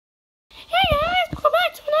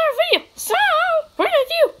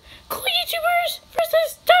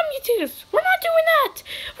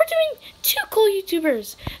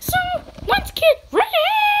YouTubers. So let's get ready.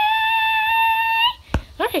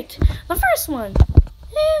 Alright, the first one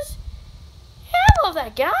is hello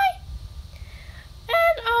that guy.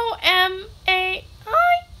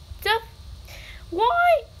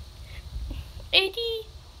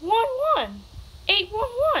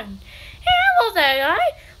 NOMAIY811. Hello that guy.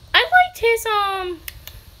 I liked his I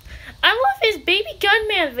love his Baby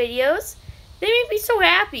Gunman videos. They make me so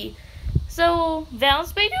happy. So,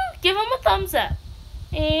 Valence Baidu, give him a thumbs up.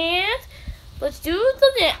 And let's do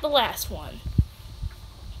the last one.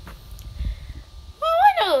 Oh,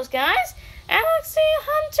 I know those guys. Alex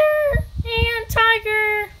Hunter and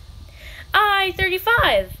Tiger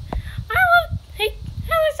I-35. Hey,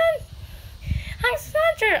 Alex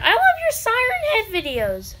Hunter, I love your Siren Head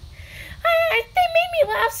videos. They made me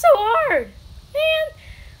laugh so hard. Man,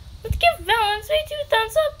 let's give Valence Baidu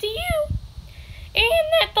thumbs up to you.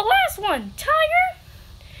 And the last one, Tiger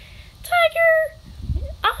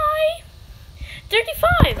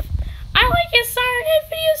I-35. I like his Siren Head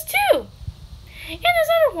videos too. And his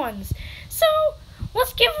other ones. So,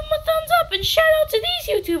 let's give him a thumbs up and shout out to these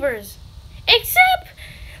YouTubers. Except,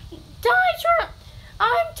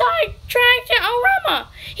 Orama.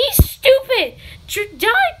 He's stupid.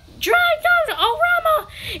 Orama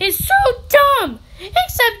is so dumb.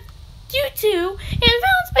 Except you two and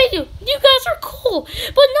Valence Baidu. You guys are cool,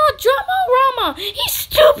 but not Orama. He's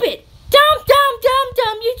stupid. Dumb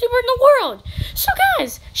YouTuber in the world. So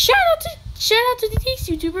guys, shout out to these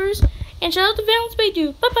YouTubers and shout out to Valence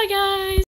Baidu. Bye bye guys.